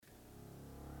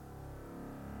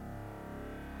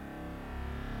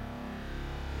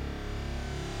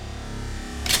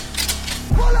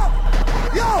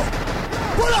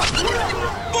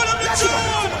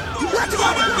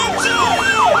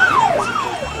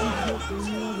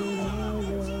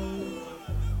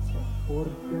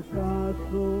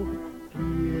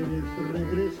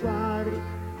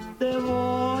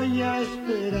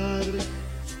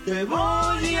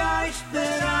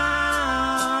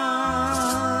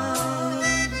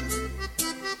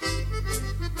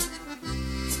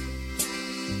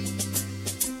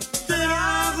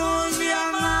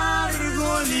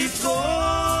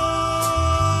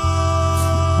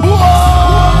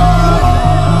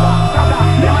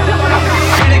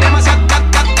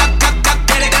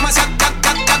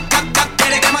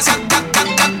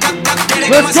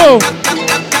Go.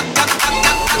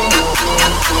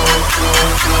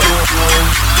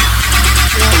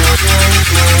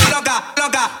 Loca,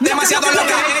 loca, demasiado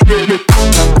loca.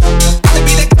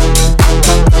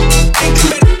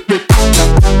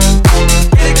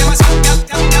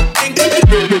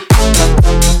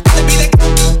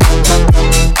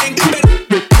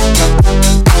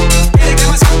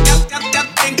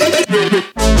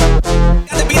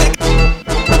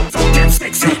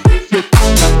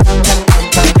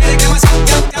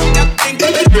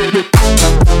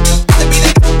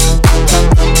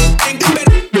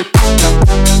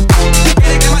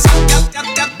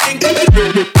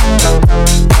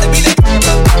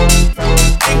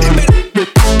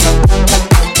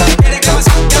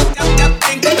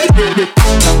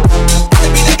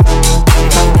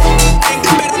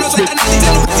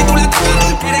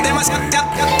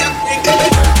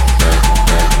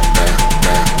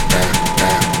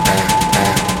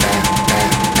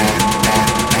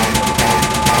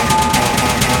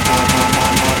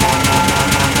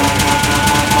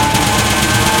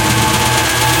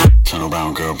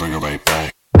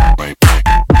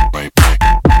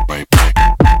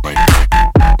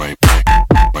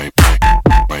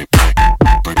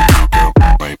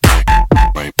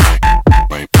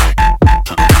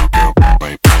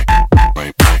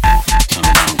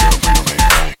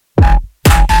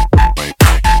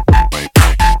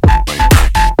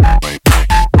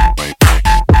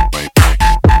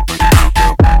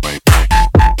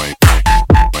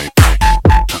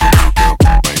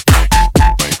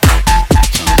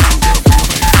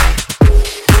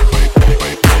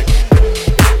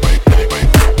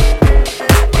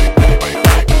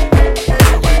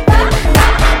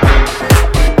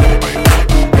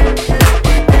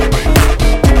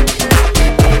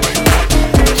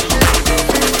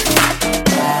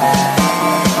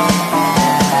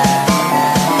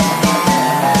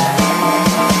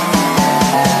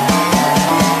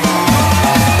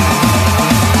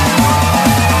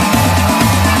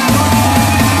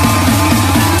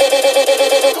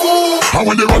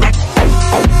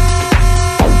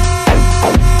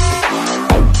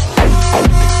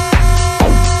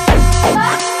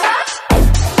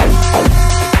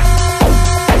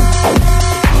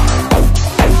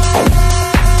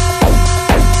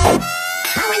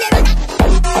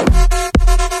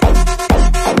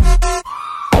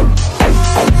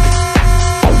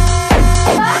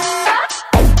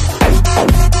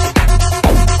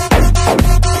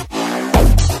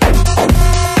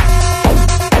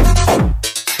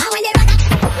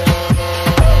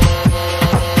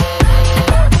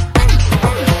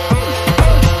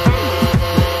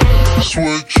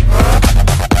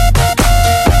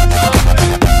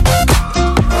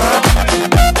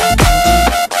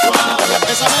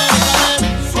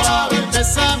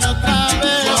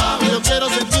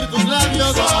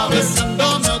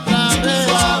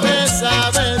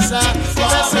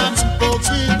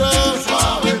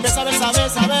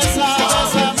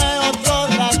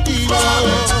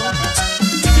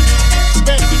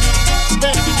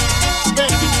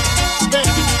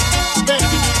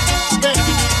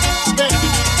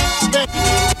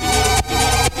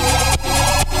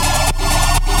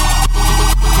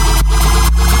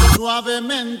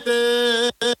 Suavemente.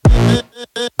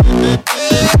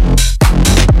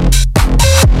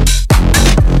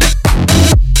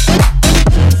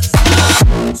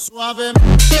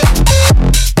 Suavemente.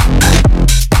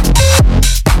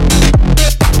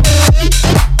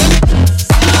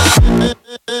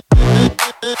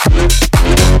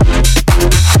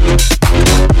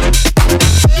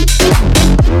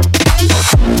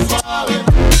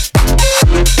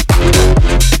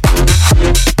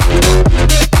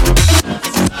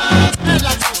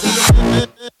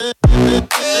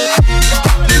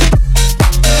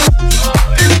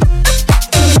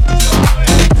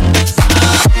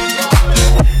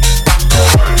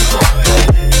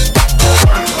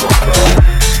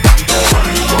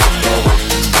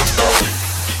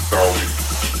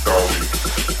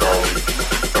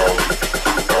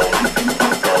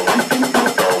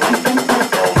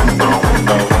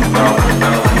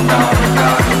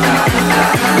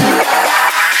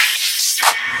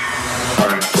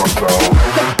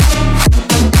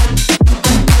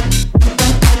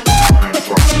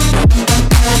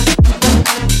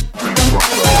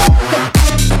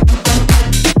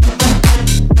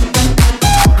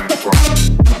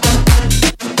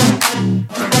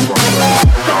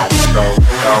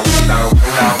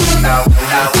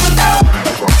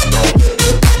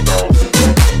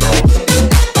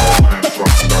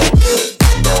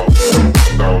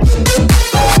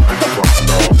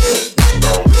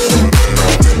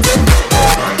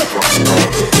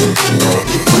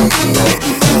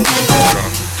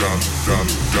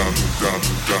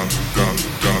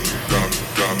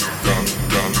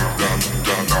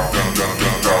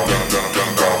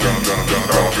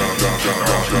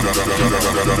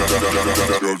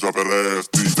 Girl, drop that ass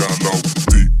deep down low,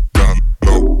 deep down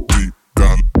low, deep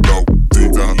down low,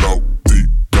 deep down low, deep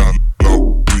down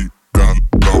low, deep down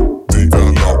low, deep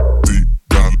down low, deep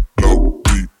down low,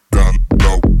 deep down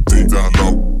low, deep down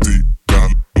low, deep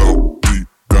down low,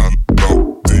 deep down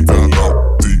low, deep down low,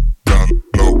 deep down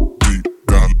low, deep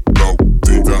down low,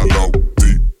 deep down low,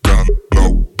 deep down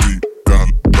low, deep down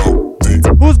low, deep.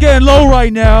 Who's getting low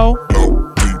right now?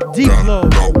 Deep low,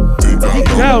 deep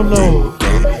down low.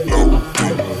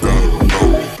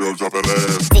 Girl, drop that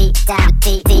ass. Deep down,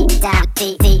 deep, deep down,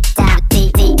 deep, deep down,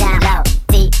 deep, deep down low.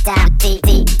 Deep down, deep,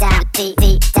 deep down, deep,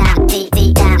 deep down, deep,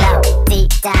 deep down low. Deep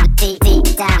down, deep, deep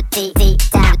down, deep, deep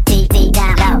down, deep, deep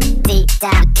down low. Deep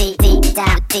down, deep, deep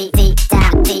down, deep, deep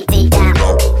down, deep, deep down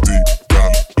low. Deep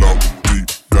down low, deep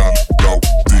down low,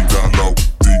 deep down low,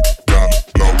 deep down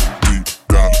low, deep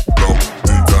down low,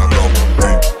 deep down low, deep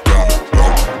down low,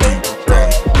 deep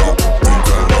down low, deep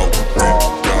down low,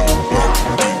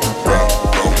 deep down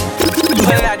low.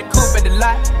 Pulling out the coupe at the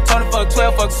lot. Told him fuck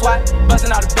 12, fuck SWAT.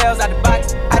 Busting all the bells out the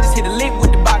box. I just hit a lick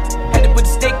with the box. Had to put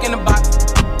the stick in the box.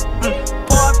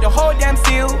 Pour up the whole damn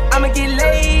seal. I'ma get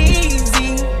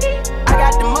lazy. I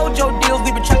got the mojo deals.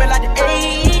 We been trapping like the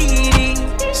 80s.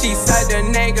 She said the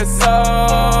nigga so.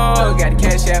 Got the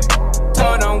cash out.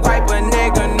 Told him wipe a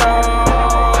nigga no.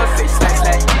 Say slack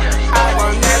slack. I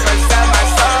won't never sell my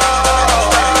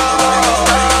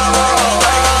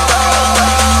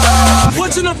soul.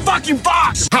 What's in the fucking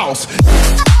box? House.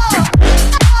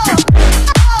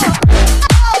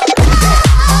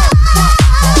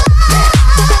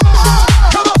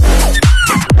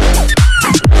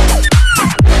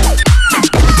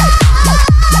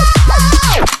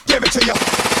 Give it to you.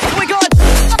 We got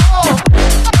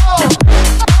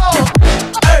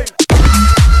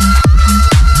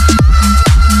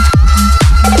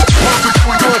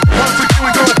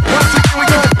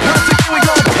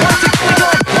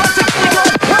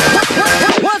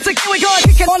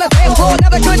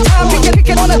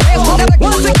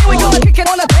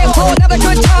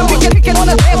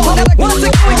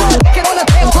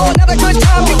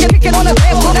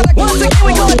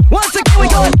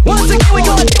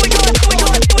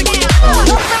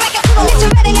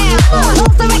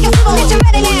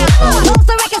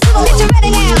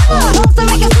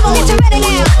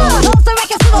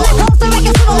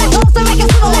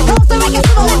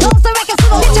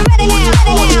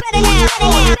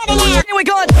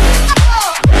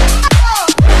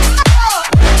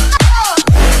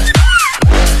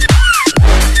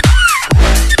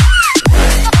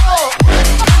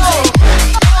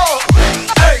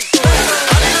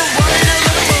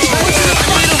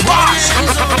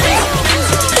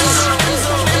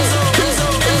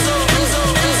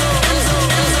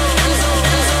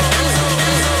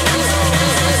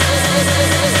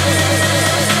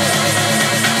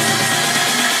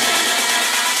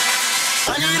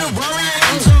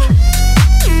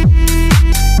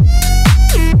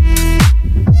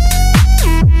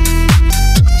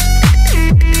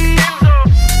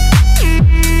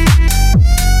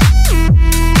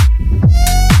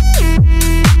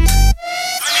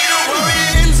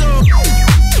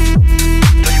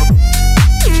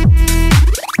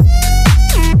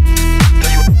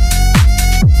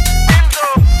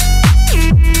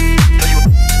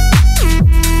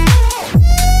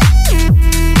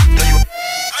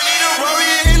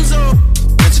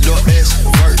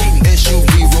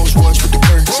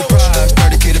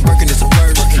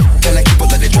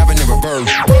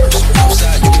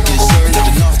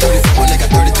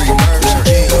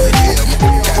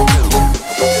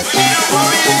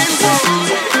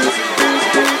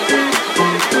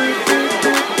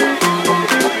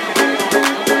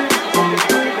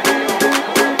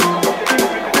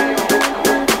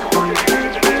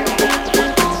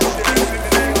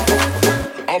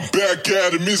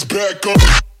Academy's back up.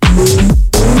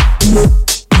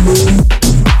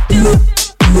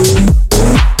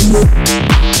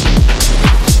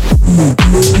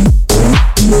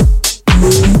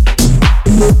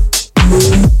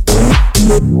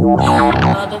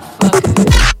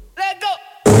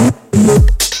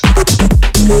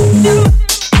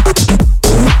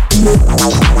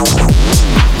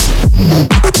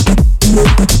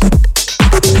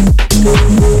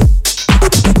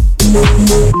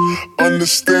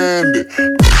 Understand it.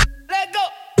 let go.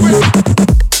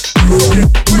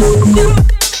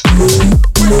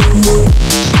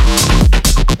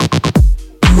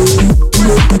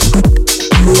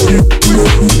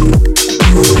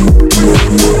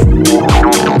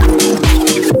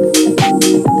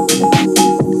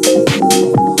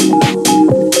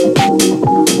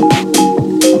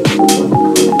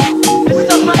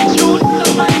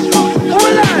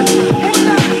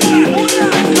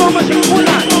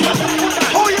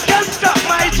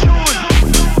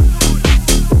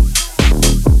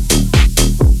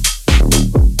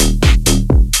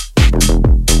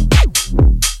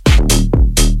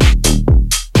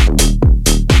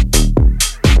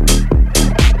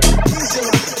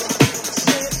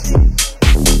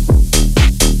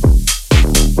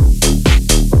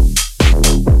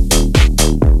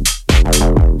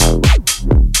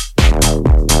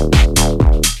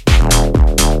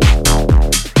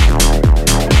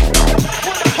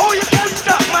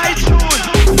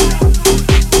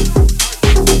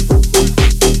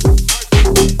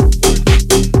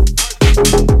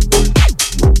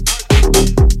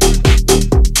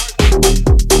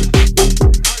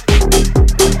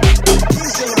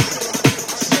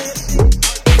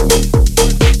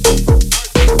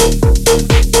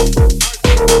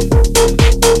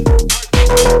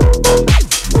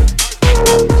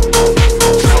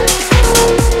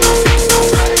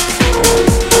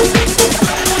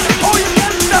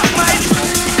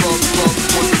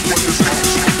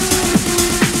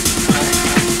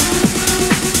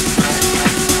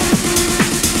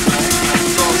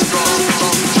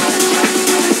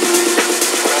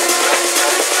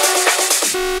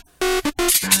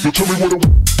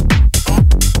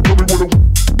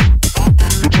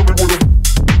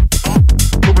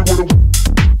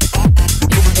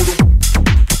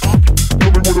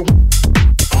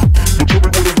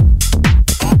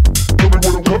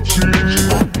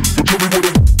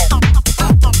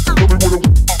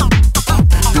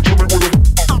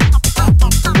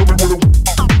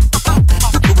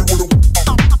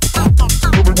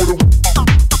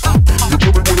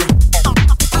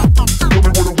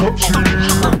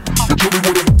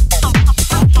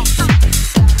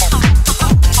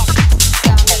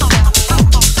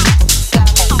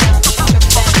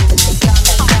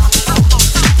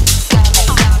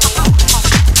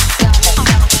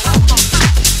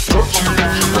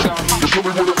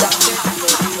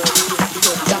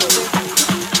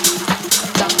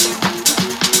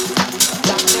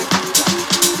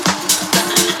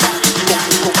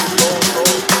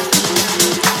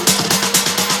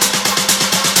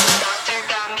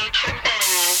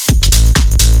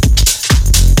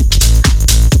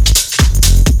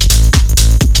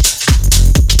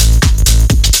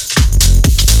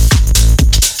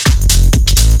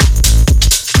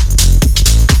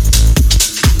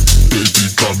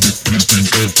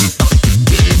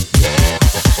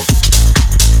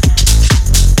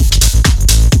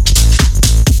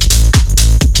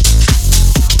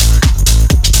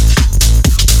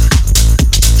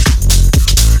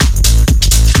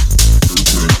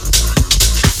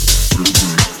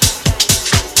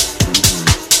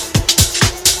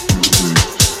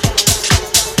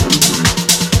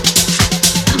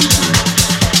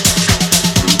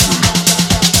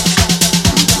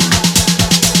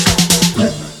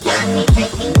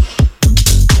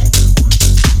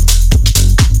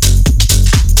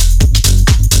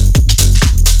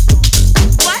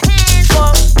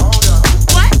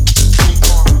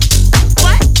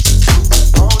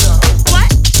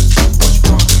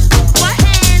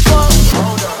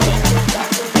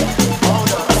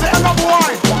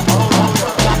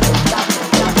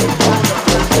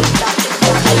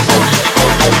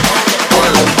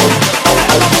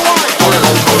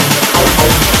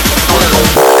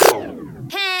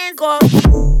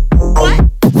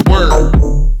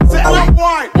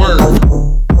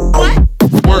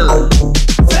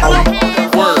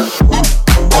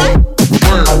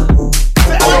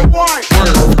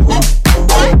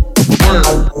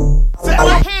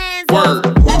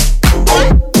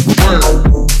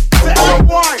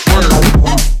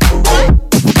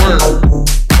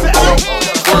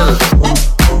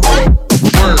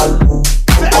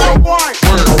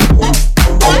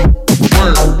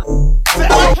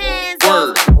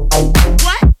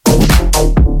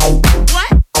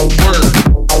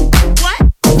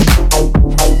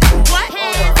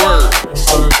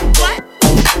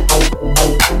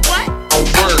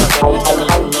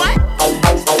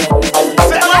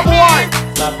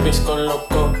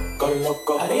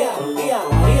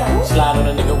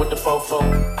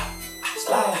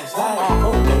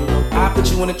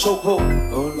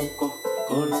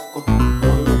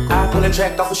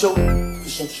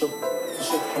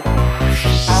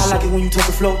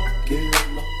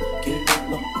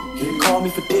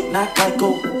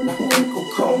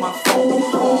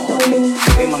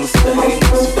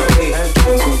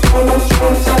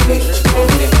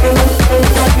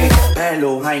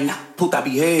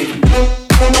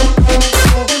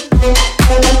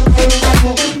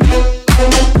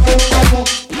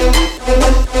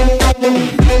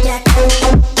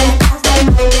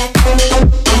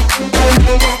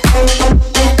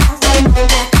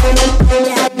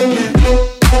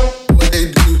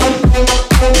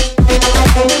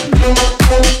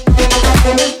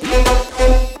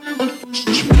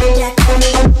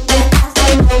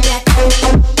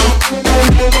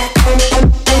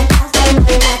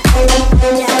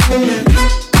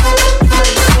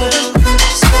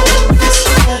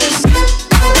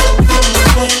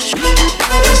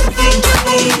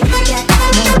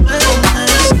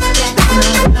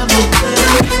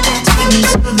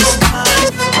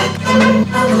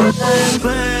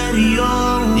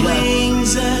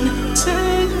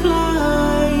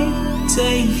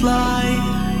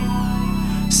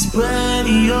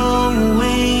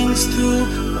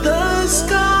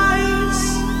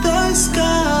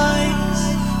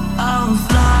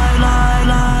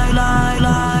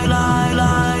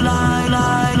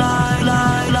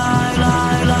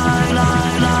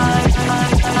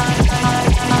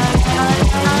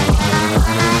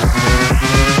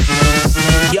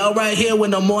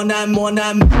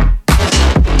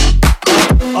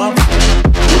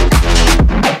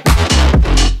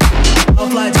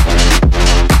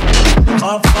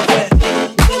 Off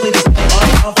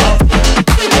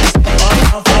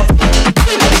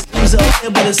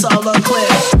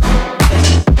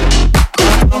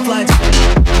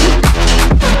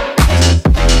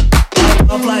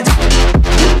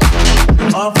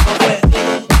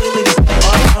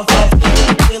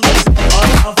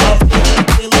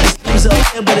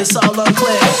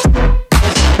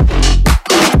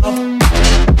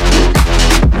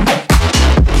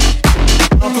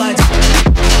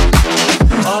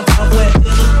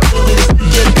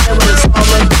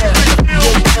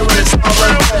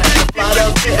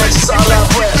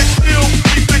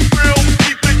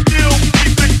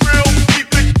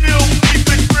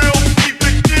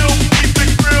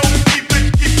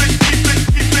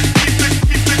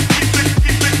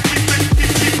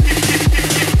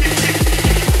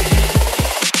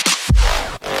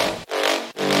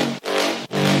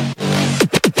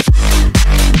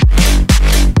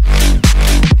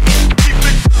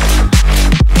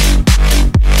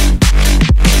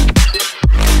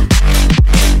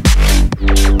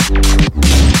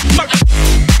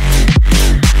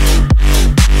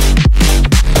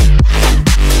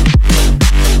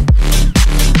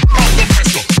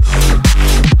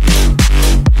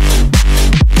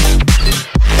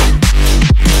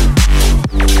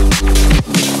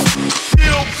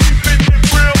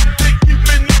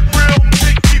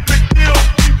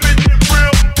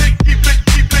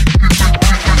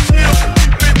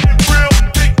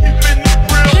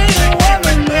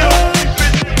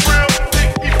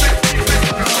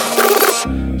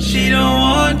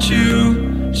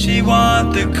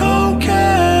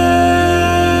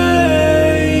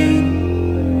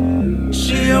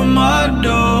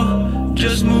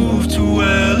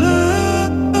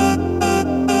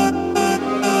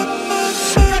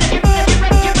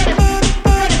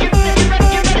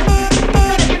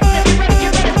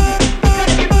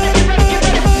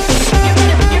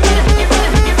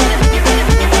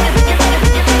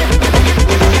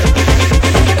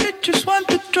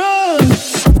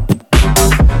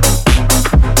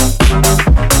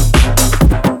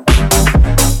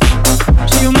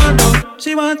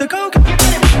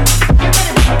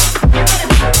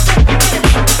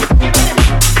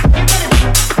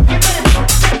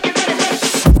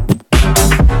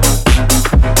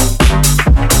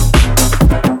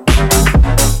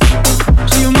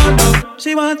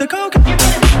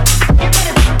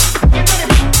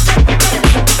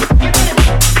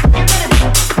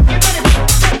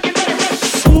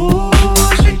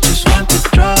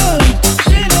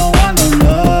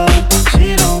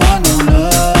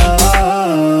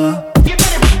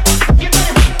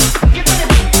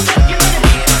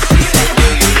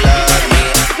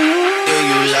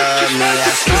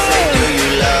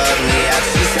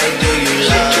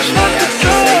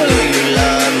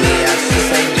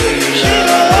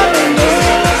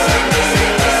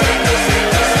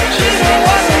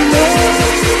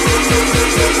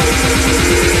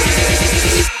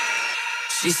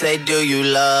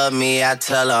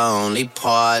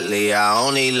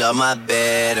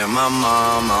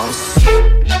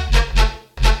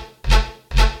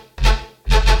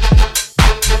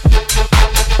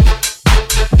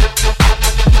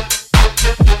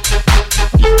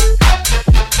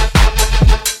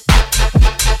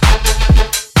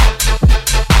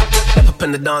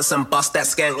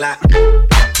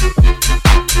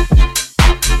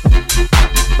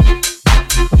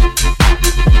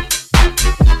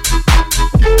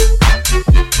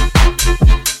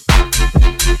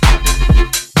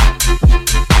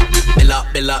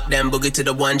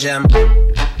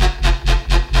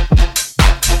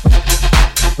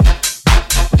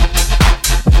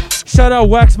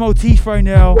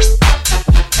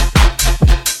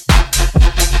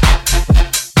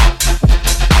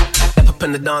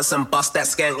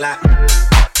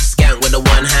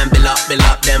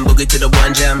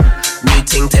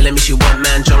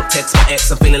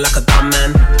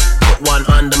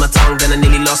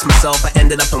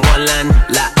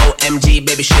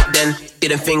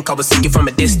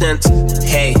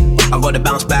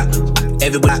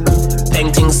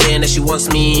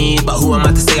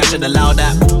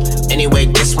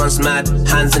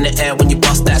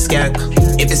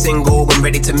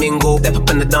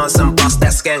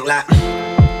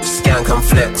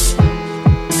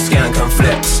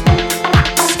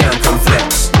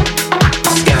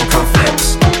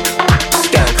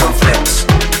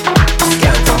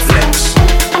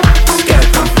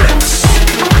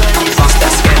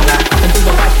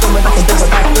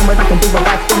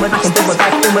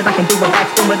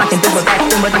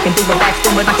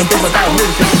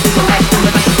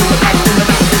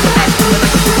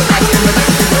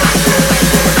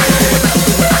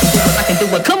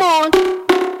but come on.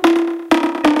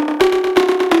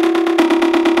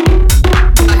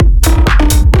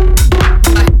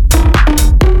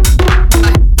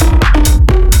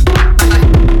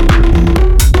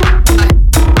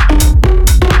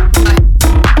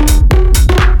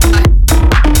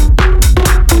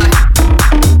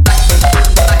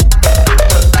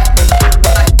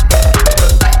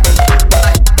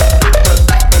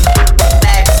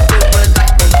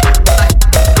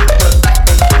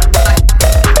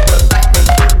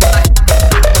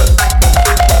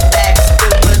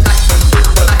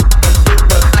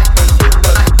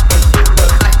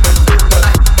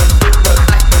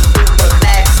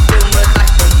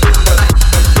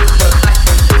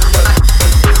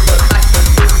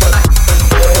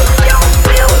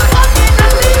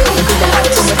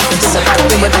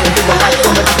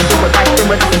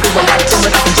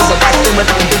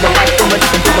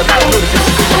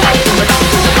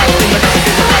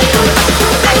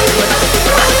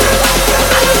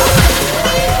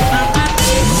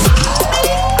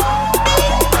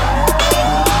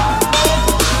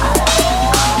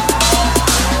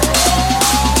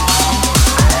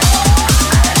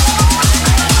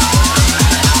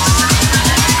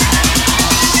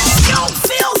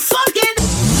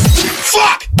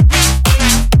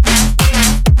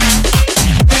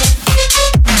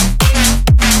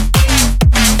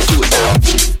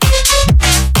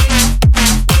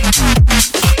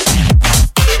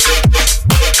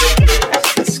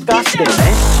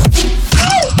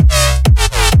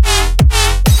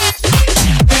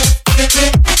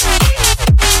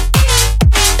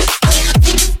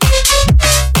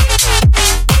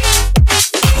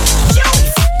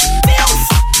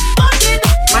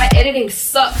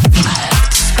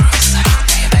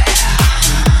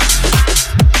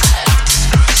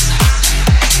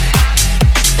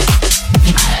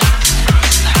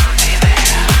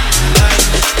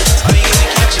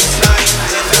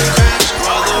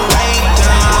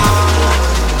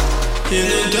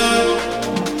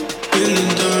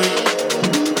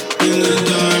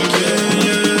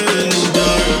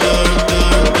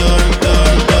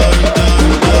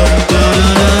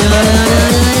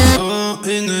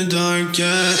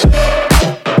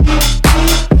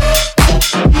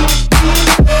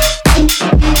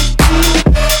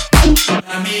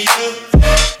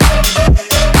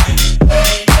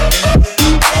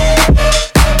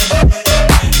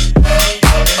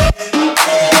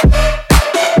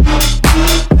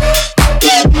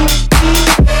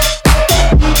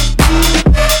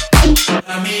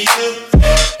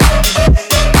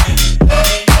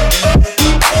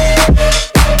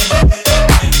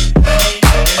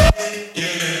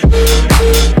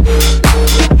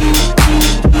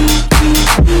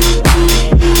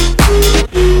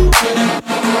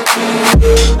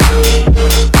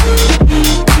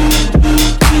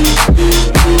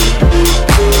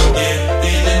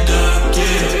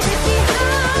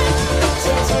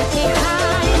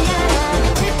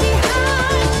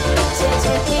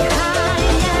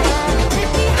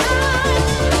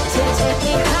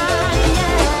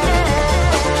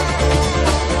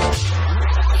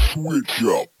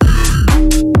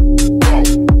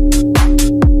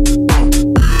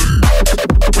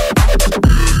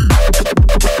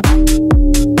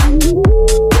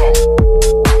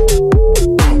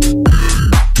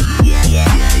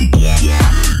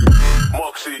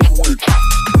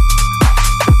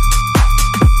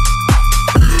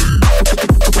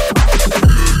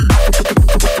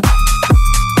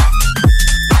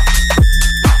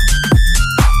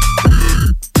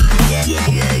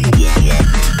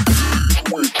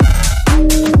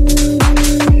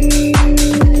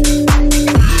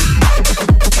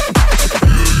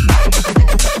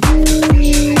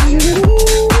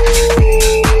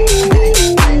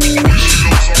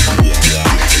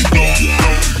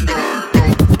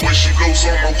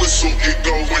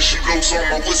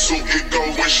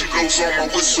 she goes on my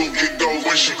whistle, it go.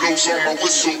 When she goes on my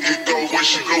whistle, it go. When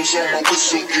she goes on my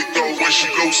whistle, it go. When she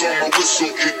goes on my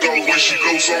whistle, it go. When she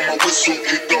goes on my whistle,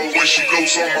 it go. When she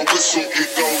goes on my whistle,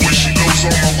 it go. When she goes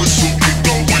on my whistle, it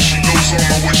go. When she goes on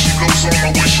my, when she goes on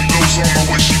my, when she goes on my,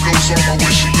 when she goes on my,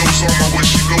 when she goes on my, when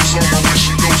she goes on my, when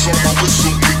she goes on my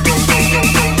whistle, it go.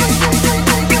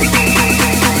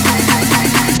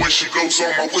 When she goes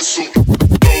on my whistle.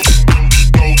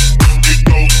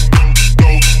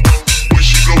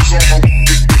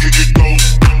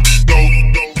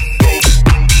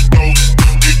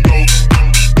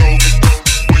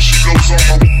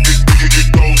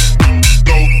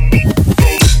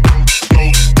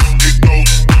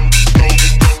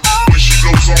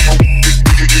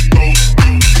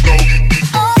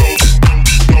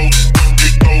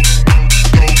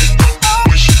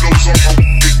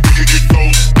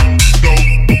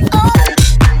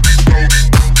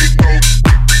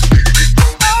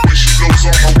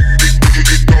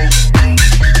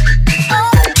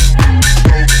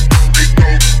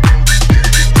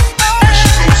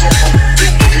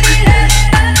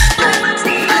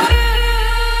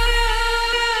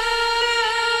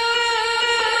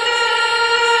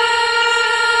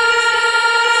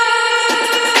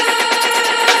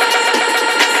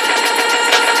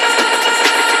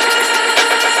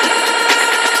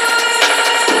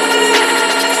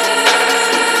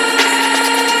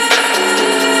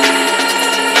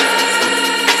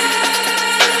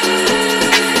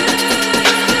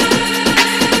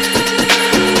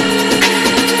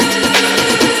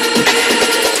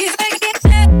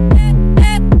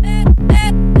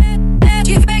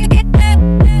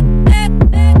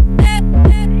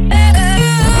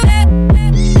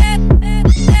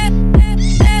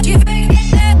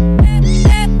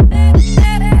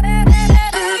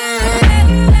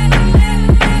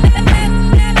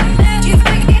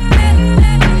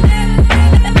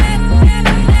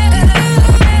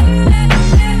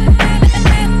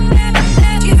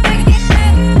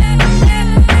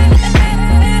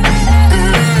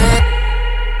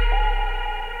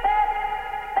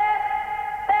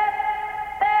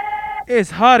 It's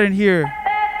hot in here.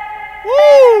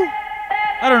 Woo!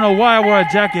 I don't know why I wore a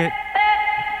jacket,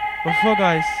 but fuck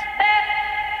guys.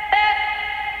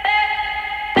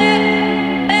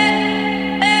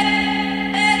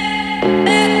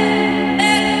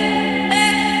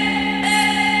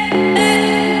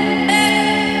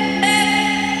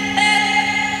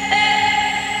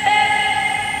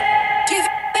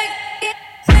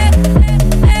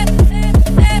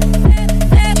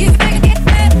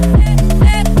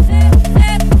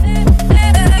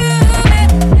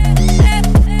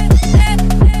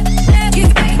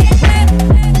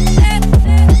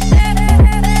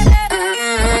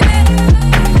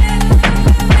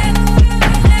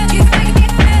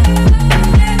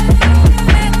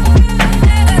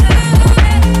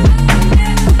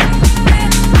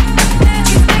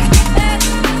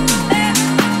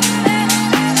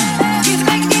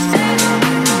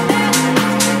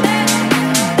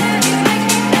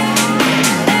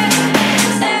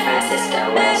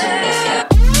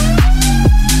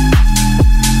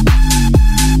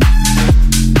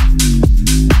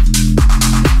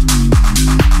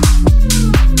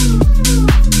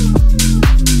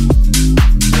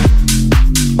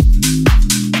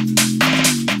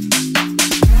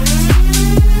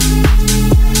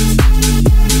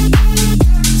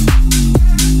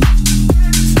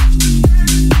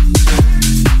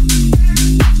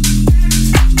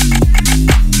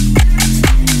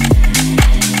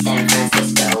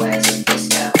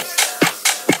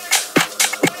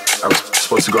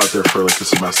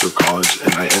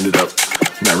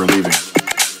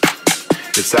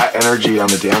 On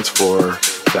the dance floor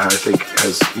that I think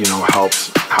has,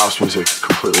 helped house music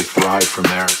completely thrive from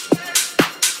there.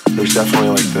 There's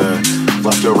definitely like the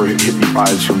leftover hippie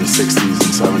vibes from the 60s and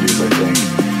 70s, I think.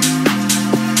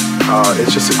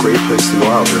 It's just a great place to go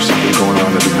out. There's something going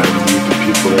on every night of the week, and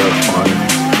people there are fun.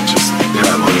 It's just,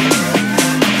 I love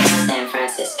it. San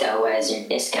Francisco, where's your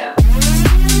disco?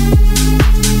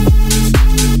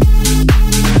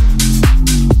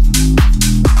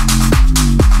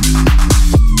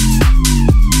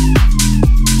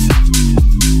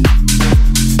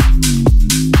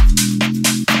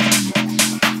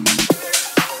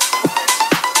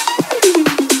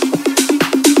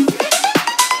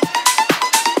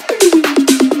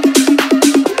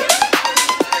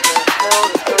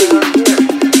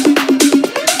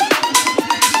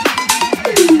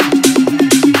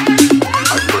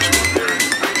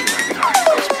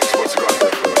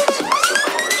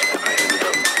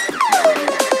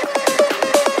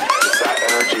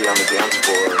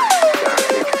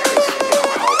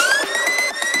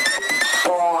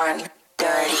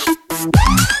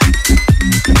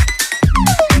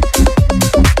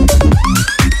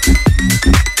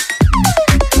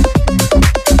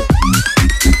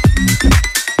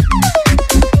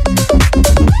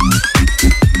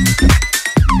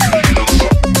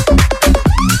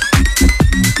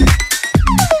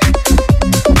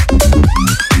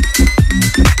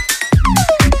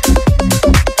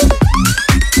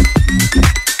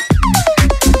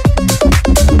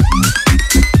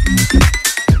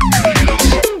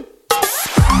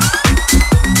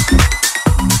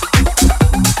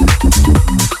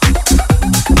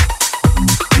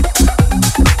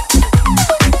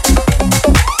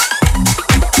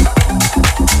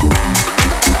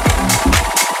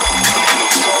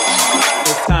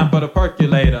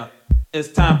 percolator. It's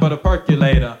time for the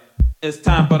percolator. It's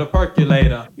time for the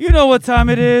percolator. You know what time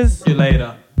it is.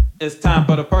 Percolator. It's time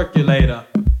for the percolator.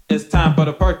 It's time for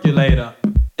the percolator.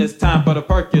 It's time for the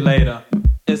percolator.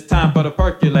 It's time for the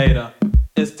percolator.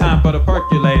 It's time for the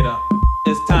percolator.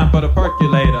 It's time for the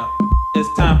percolator. It's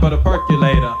time for the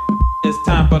percolator. It's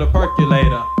time for the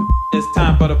percolator. It's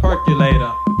time for the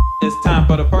percolator. It's time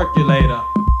for the percolator.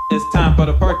 It's time for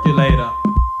the percolator.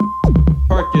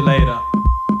 Percolator.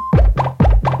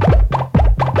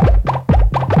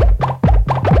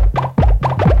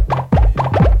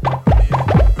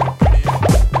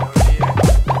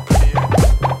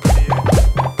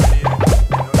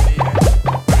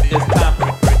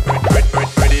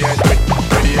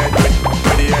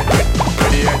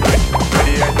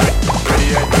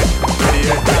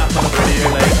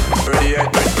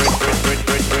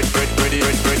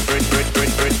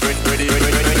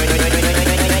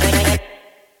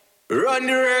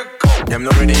 I'm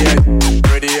not ready yet,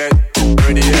 ready yet,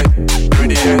 ready yet,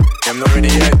 ready yet. I'm not ready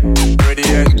yet, ready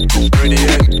yet, ready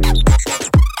yet.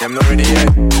 I'm not ready yet,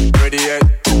 ready yet,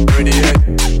 ready yet,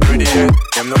 ready yet.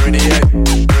 I'm not ready yet,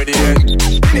 ready yet.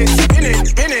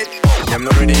 In it. I'm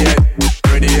not ready yet,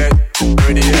 ready yet,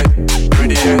 ready yet,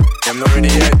 ready yet. I'm not ready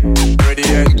yet, ready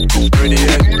yet, ready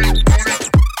yet.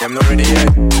 I'm not ready yet,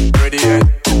 ready yet,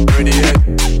 ready yet,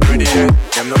 ready yet.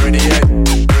 I'm not ready yet,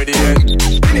 ready yet.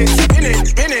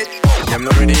 In it. I'm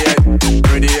not ready yet,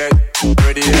 ready yet,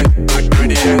 ready yet,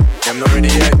 ready yet. I'm not ready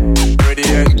yet, ready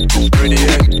yet, ready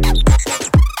yet.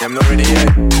 I'm not ready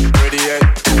yet, ready yet,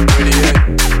 ready yet,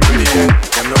 ready yet.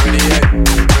 I'm not ready yet,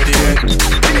 ready yet.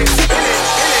 In it.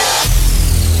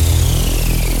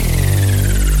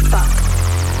 Fuck.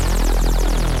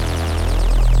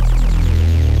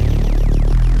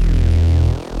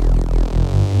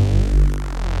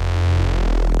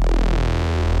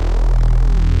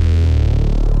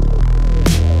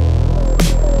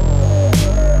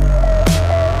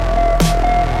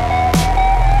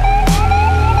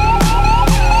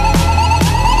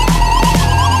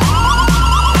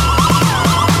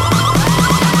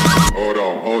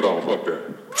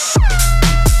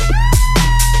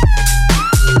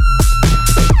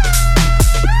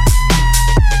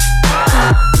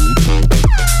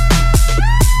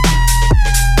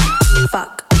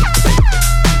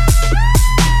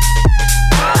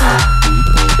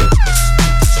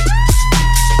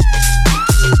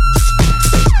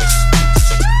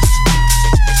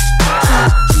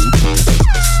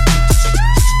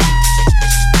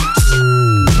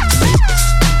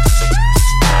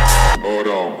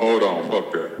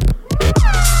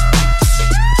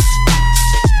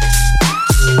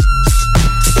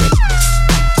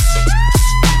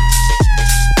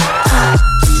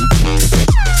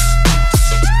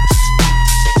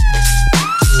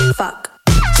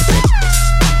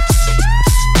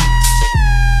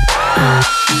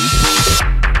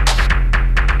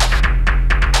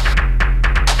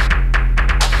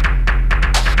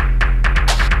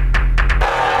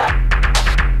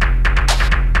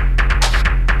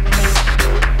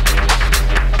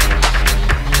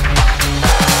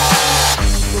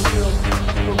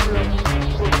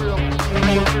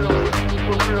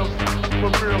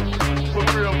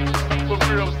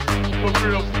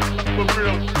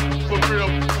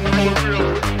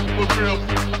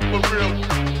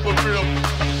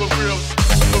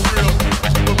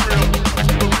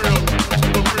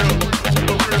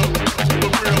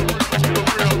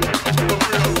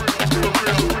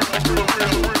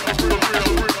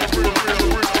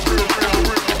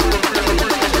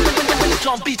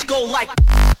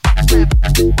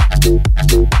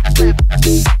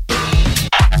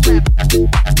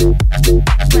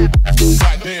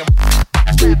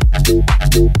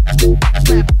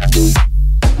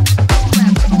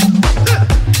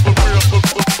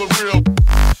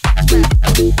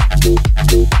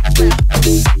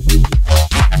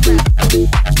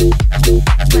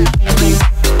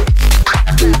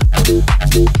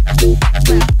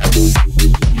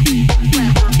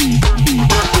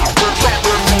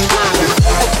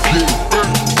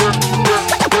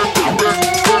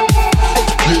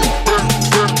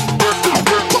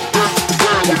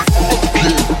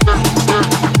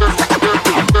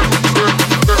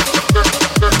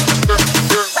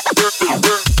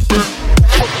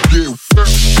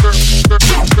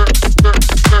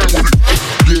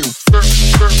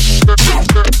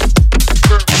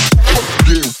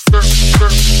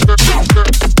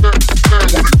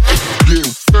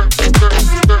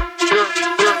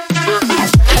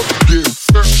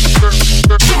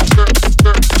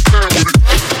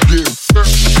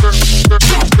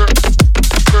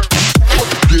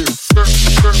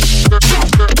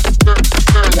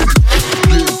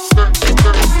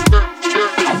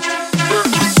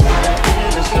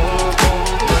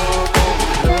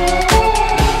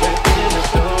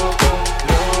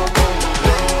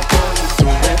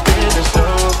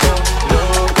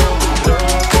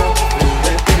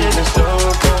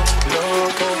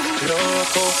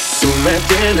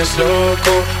 tienes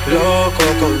loco, loco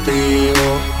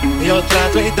contigo. Yo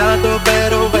trato y trato,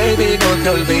 pero baby no te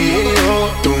olvido.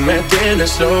 Tú me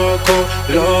tienes loco,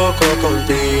 loco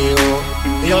contigo.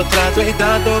 Yo trato y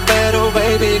trato, pero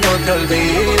baby no te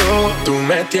olvido. Tú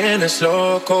me tienes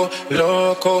loco,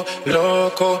 loco,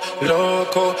 loco,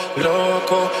 loco,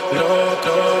 loco,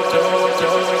 loco,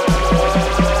 loco.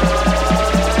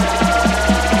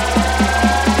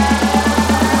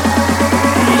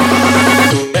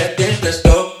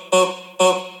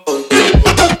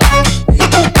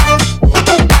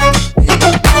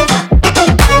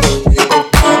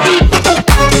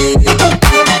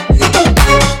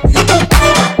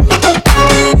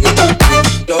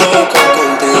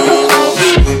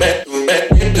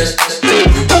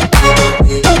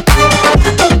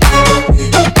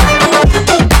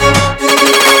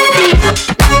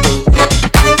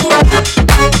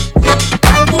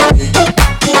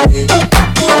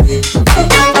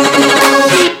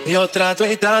 Yo trato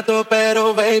y trato,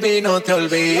 pero baby no te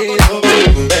olvido.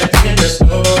 Tú me tienes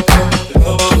loco,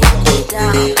 loco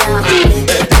contigo. Tú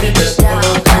me tienes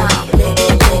loco,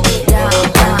 loco,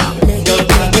 loco. Yo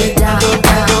trato y trato,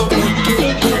 pero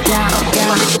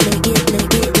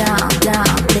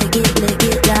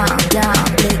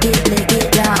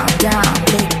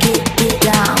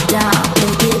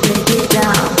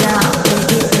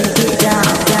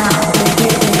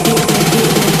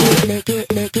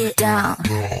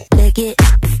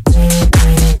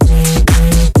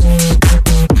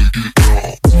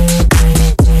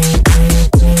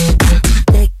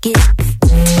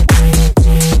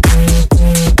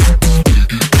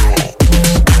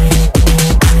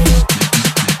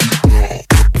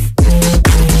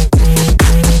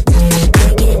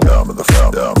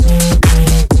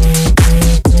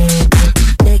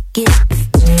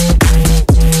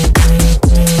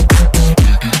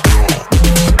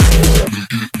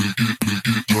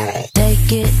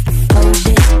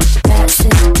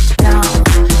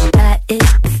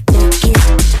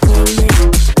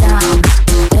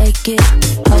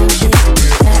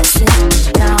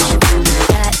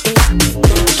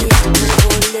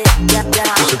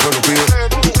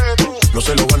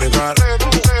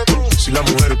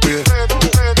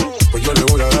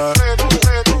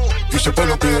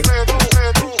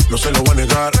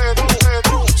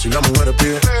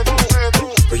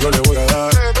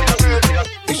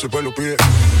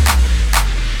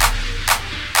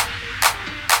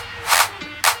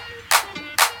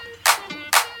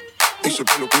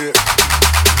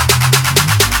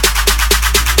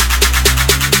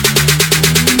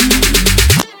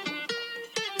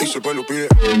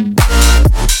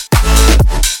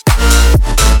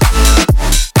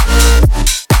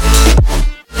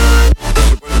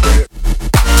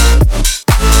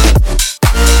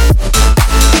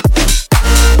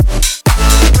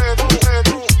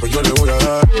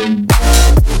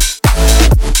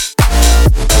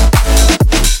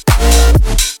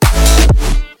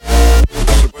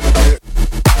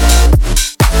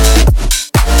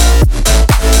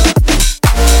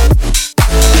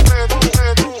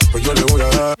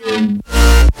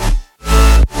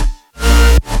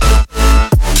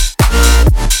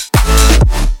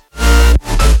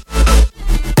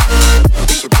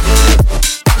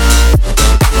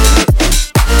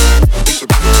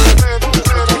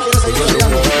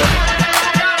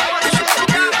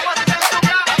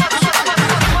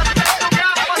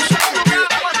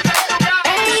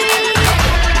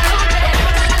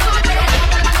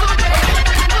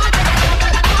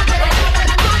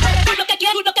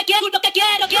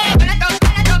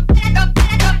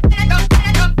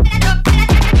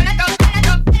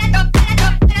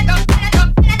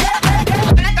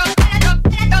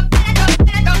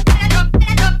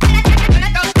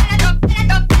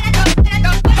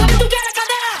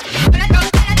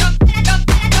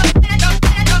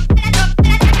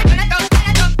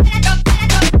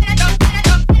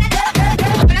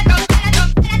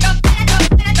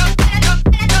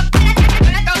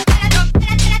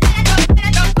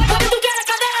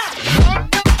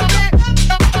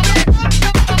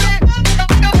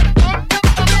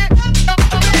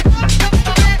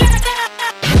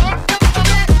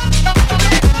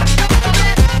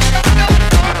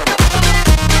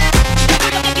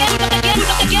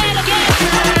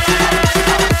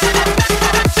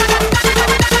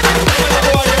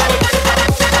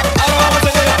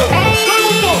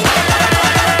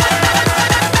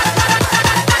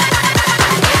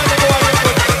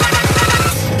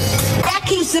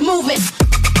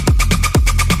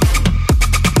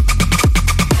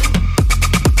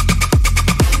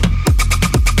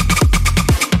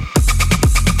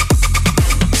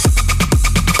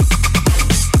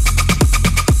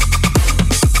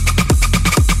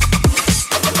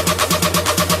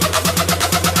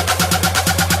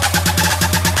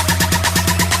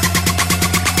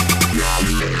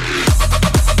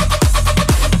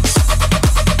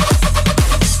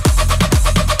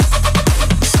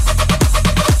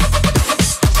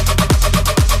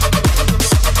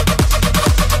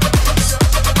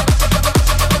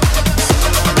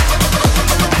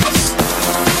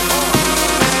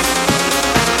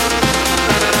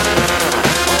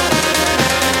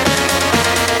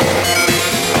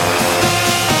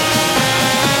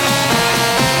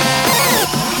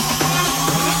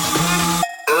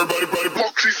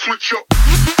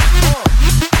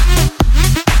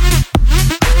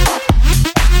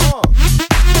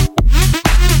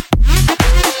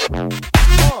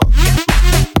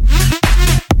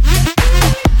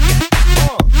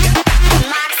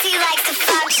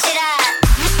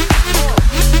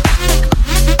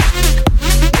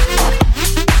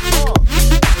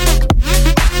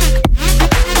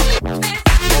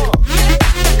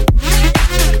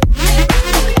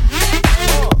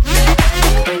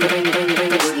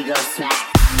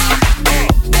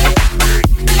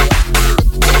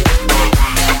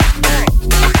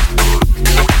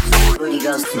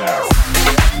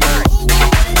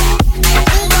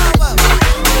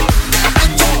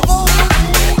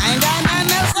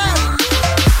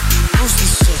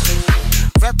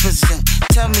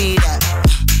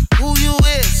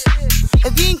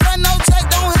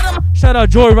Shout out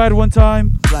Joyride one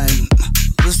time.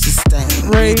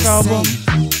 Great album.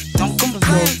 Don't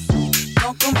complain,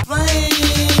 don't complain.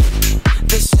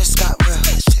 This just got real.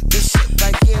 This shit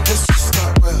right here, this just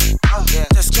got real.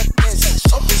 Just check this.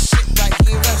 This shit right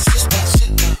here, that's just that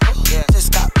shit. This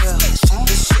got real.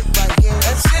 This shit right here,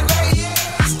 that's it right here.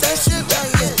 That shit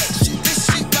right here. This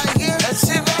shit right here, that's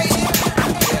it right here. This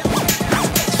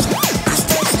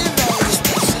that shit right here. That shit right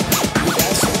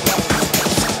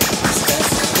here.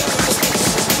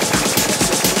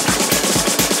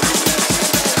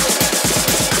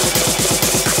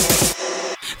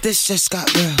 This just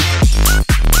got real.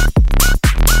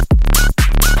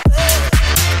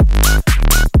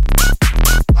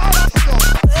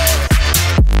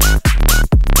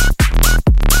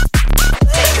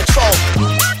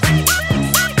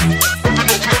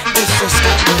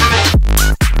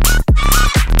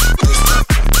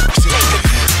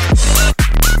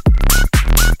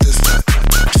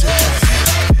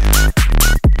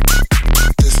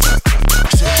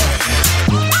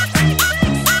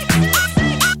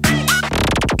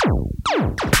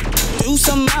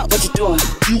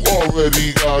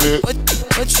 Already got it.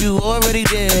 What you already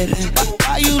did.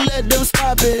 Why you let them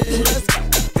stop it?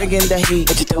 Bringing the heat.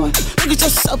 What you doing? Look at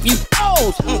yourself, you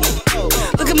old.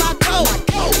 Look at my coat.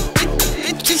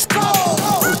 It just cold.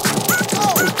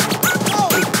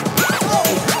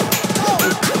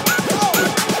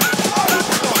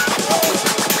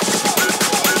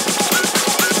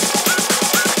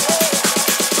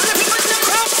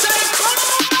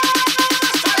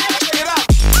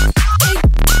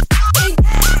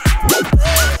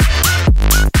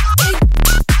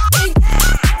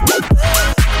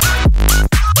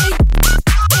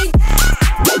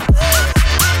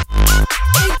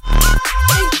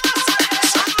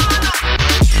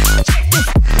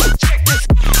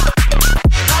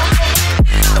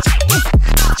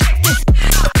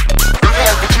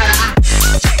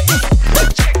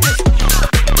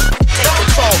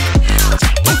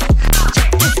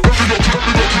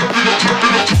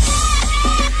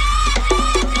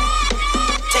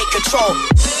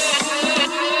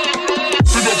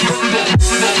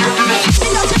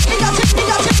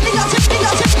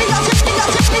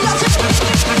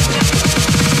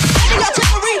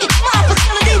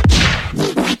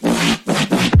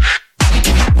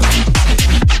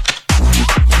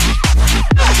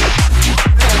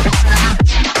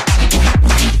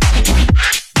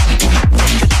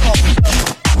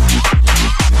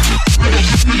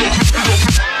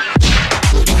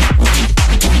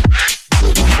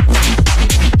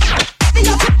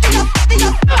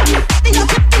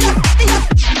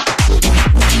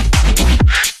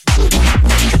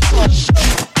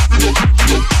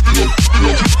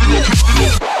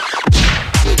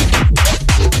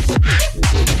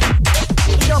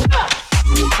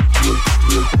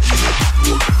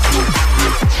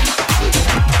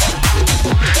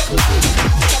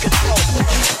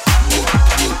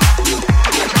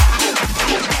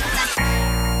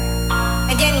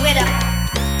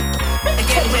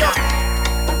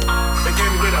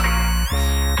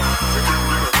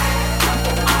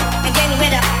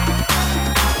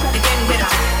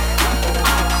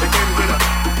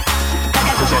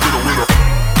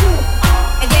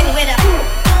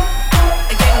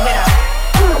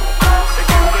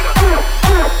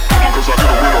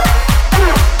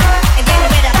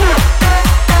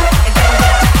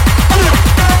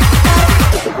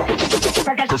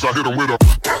 Cause I hit him with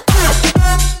a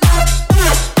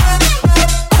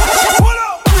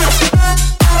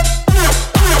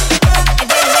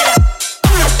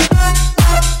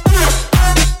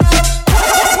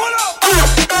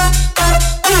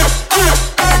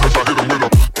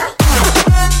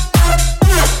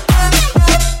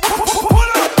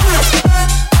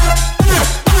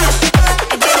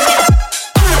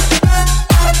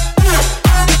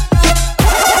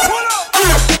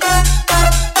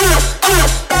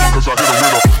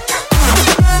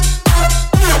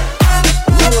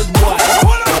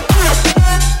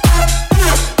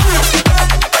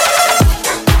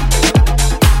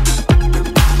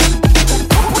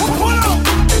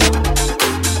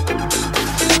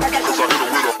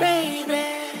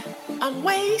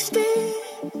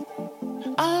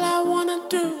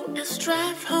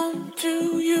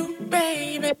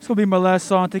This will be my last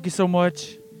song. Thank you so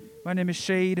much. My name is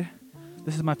Shade.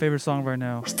 This is my favorite song right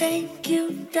now. Take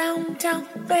you downtown,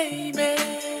 baby.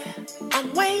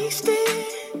 I'm wasted.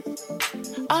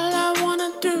 All I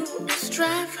wanna do is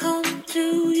drive home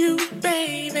to you,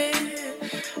 baby.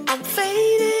 I'm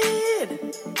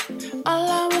faded. All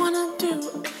I wanna do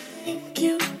is take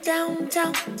you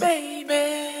downtown, baby.